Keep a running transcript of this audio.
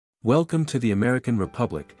Welcome to the American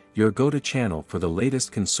Republic, your go-to channel for the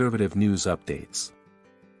latest conservative news updates.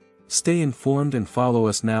 Stay informed and follow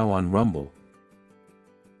us now on Rumble.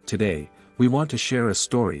 Today, we want to share a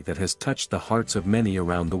story that has touched the hearts of many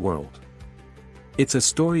around the world. It's a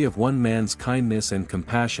story of one man's kindness and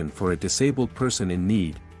compassion for a disabled person in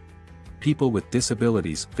need. People with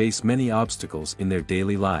disabilities face many obstacles in their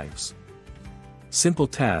daily lives. Simple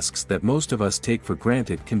tasks that most of us take for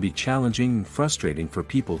granted can be challenging and frustrating for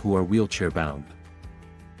people who are wheelchair-bound.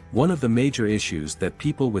 One of the major issues that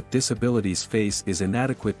people with disabilities face is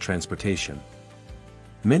inadequate transportation.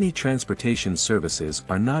 Many transportation services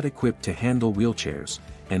are not equipped to handle wheelchairs,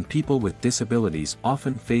 and people with disabilities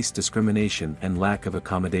often face discrimination and lack of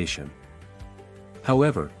accommodation.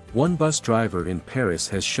 However, one bus driver in Paris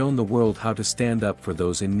has shown the world how to stand up for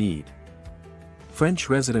those in need. French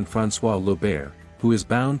resident François Laubert, who is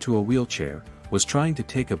bound to a wheelchair, was trying to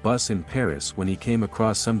take a bus in Paris when he came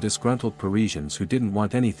across some disgruntled Parisians who didn't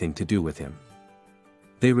want anything to do with him.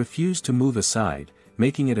 They refused to move aside,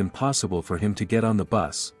 making it impossible for him to get on the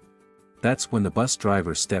bus. That's when the bus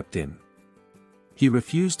driver stepped in. He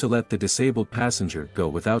refused to let the disabled passenger go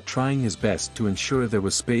without trying his best to ensure there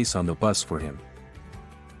was space on the bus for him.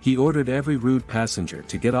 He ordered every rude passenger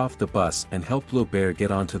to get off the bus and helped Laubert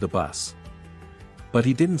get onto the bus. But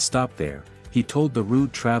he didn't stop there. He told the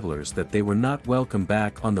rude travelers that they were not welcome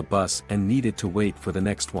back on the bus and needed to wait for the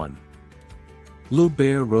next one.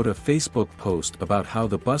 Laubert wrote a Facebook post about how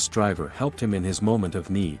the bus driver helped him in his moment of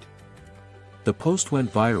need. The post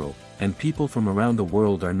went viral, and people from around the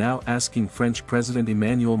world are now asking French President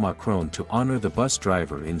Emmanuel Macron to honor the bus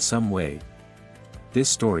driver in some way. This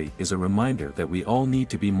story is a reminder that we all need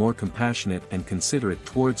to be more compassionate and considerate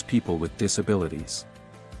towards people with disabilities.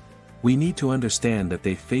 We need to understand that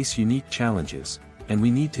they face unique challenges, and we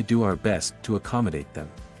need to do our best to accommodate them.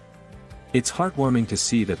 It's heartwarming to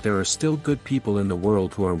see that there are still good people in the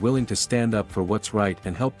world who are willing to stand up for what's right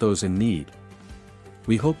and help those in need.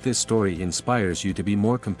 We hope this story inspires you to be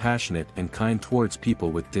more compassionate and kind towards people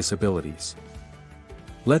with disabilities.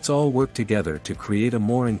 Let's all work together to create a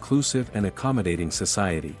more inclusive and accommodating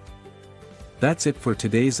society. That's it for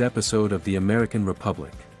today's episode of the American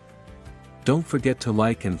Republic. Don't forget to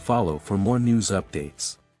like and follow for more news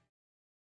updates.